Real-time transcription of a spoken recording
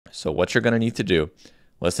So what you're going to need to do,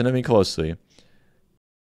 listen to me closely.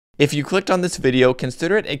 If you clicked on this video,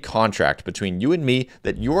 consider it a contract between you and me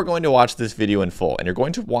that you're going to watch this video in full. And you're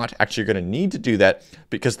going to watch, actually you're going to need to do that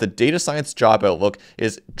because the data science job outlook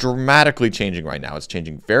is dramatically changing right now. It's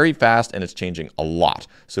changing very fast and it's changing a lot.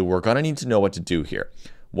 So we're going to need to know what to do here.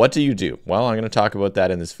 What do you do? Well, I'm going to talk about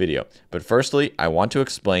that in this video. But firstly, I want to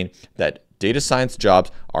explain that data science jobs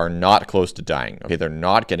are not close to dying. Okay, they're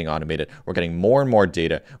not getting automated. We're getting more and more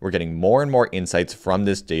data. We're getting more and more insights from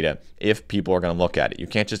this data if people are going to look at it. You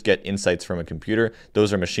can't just get insights from a computer.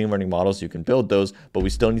 Those are machine learning models. You can build those, but we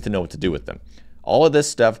still need to know what to do with them. All of this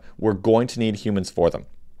stuff, we're going to need humans for them.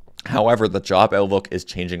 However, the job outlook is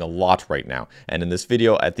changing a lot right now. And in this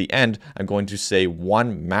video at the end, I'm going to say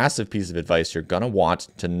one massive piece of advice you're going to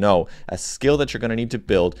want to know, a skill that you're going to need to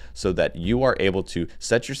build so that you are able to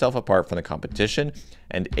set yourself apart from the competition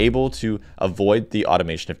and able to avoid the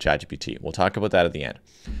automation of ChatGPT. We'll talk about that at the end.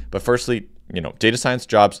 But firstly, data science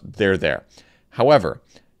jobs, they're there. However,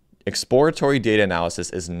 exploratory data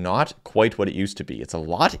analysis is not quite what it used to be. It's a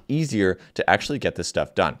lot easier to actually get this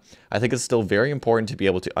stuff done. I think it's still very important to be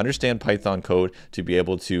able to understand Python code, to be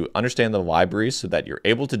able to understand the libraries so that you're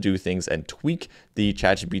able to do things and tweak the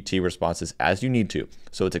ChatGPT responses as you need to.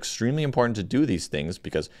 So it's extremely important to do these things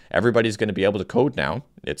because everybody's going to be able to code now.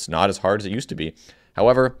 It's not as hard as it used to be.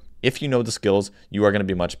 However, if you know the skills, you are going to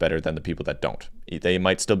be much better than the people that don't. They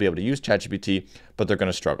might still be able to use ChatGPT, but they're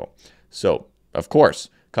going to struggle. So, of course,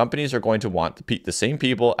 companies are going to want the same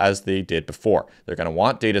people as they did before. They're going to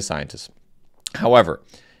want data scientists. However,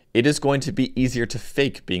 it is going to be easier to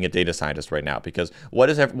fake being a data scientist right now because what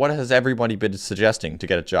has everybody been suggesting to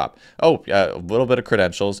get a job? Oh, a little bit of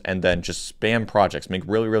credentials and then just spam projects, make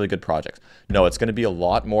really, really good projects. No, it's going to be a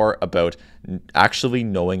lot more about actually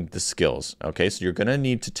knowing the skills. Okay, so you're going to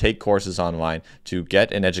need to take courses online to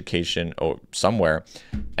get an education somewhere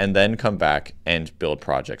and then come back and build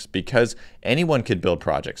projects because anyone can build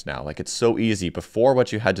projects now. Like it's so easy. Before,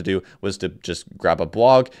 what you had to do was to just grab a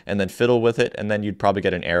blog and then fiddle with it, and then you'd probably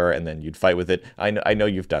get an error and then you'd fight with it. I know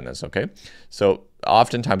you've done this, okay? So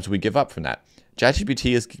oftentimes we give up from that.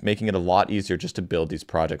 ChatGPT is making it a lot easier just to build these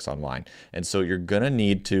projects online. And so you're going to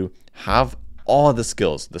need to have all the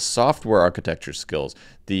skills, the software architecture skills,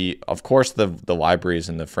 of course, the libraries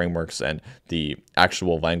and the frameworks and the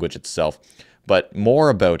actual language itself, but more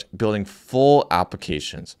about building full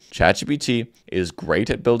applications. ChatGPT is great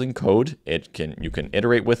at building code. You can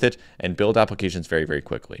iterate with it and build applications very, very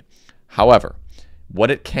quickly. However, what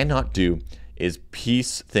it cannot do is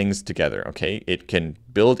piece things together, okay? It can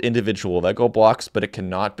build individual Lego blocks, but it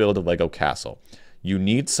cannot build a Lego castle. You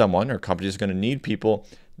need someone, or companies are going to need people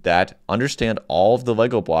that understand all of the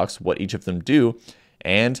Lego blocks, what each of them do,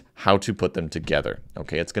 and how to put them together,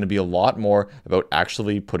 okay? It's going to be a lot more about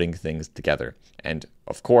actually putting things together. And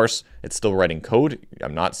of course, it's still writing code.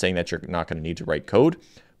 I'm not saying that you're not going to need to write code,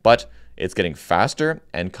 but it's getting faster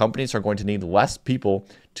and companies are going to need less people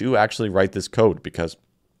to actually write this code because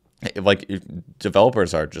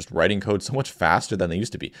developers are just writing code so much faster than they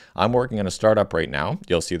used to be. I'm working on a startup right now.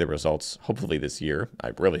 You'll see the results hopefully this year.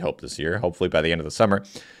 I really hope this year, hopefully by the end of the summer.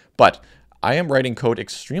 But I am writing code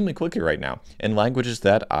extremely quickly right now in languages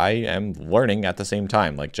that I am learning at the same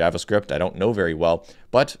time, like JavaScript. I don't know very well,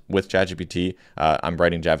 but with ChatGPT, I'm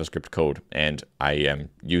writing JavaScript code and I am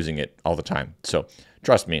using it all the time. So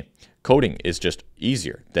trust me, coding is just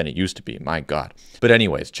easier than it used to be. My God. But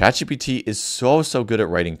anyways, ChatGPT is so good at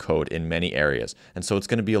writing code in many areas. And so it's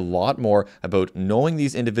going to be a lot more about knowing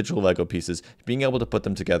these individual Lego pieces, being able to put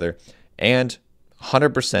them together, and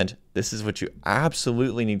 100%, this is what you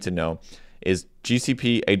absolutely need to know, is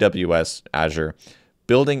GCP, AWS, Azure,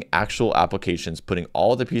 building actual applications, putting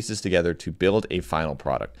all the pieces together to build a final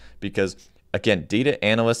product. Because again, data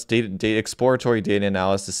analysts, data exploratory data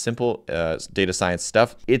analysis, simple data science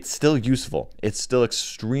stuff, it's still useful. It's still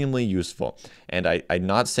extremely useful. And I'm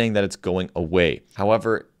not saying that it's going away.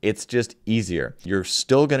 However, it's just easier. You're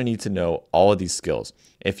still going to need to know all of these skills.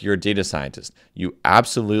 If you're a data scientist, you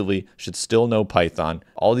absolutely should still know Python,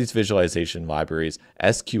 all these visualization libraries,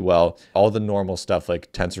 SQL, all the normal stuff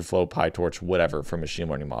like TensorFlow, PyTorch, whatever for machine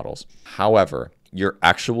learning models. However, your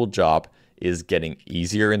actual job is getting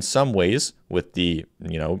easier in some ways with the,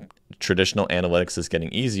 traditional analytics is getting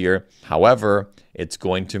easier. However, it's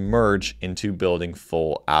going to merge into building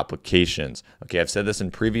full applications. Okay, I've said this in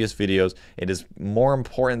previous videos. It is more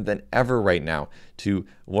important than ever right now to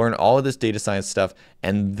learn all of this data science stuff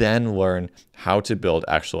and then learn how to build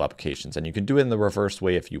actual applications. And you can do it in the reverse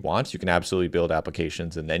way if you want. You can absolutely build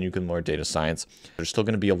applications and then you can learn data science. There's still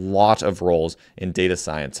going to be a lot of roles in data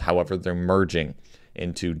science. However, they're merging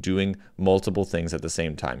into doing multiple things at the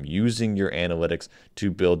same time, using your analytics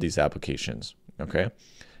to build these applications, okay?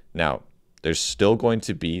 Now, there's still going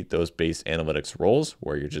to be those base analytics roles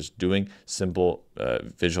where you're just doing simple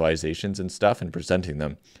visualizations and stuff and presenting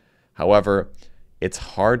them. However, it's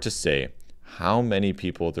hard to say how many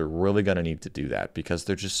people they're really going to need to do that because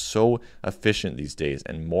they're just so efficient these days,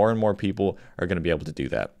 and more people are going to be able to do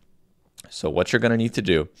that. So what you're going to need to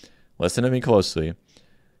do, listen to me closely,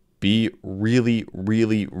 be really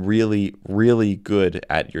good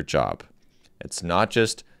at your job. It's not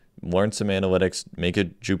just learn some analytics, make a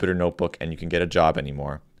Jupyter notebook, and you can get a job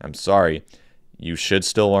anymore. I'm sorry. You should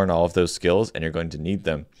still learn all of those skills, and you're going to need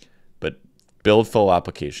them. But build full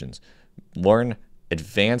applications. Learn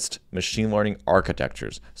advanced machine learning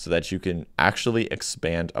architectures so that you can actually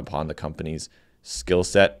expand upon the company's skill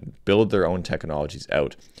set, build their own technologies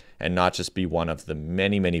out, and not just be one of the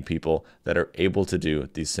many people that are able to do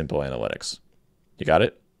these simple analytics. You got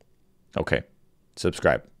it? Okay.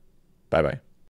 Subscribe. Bye-bye.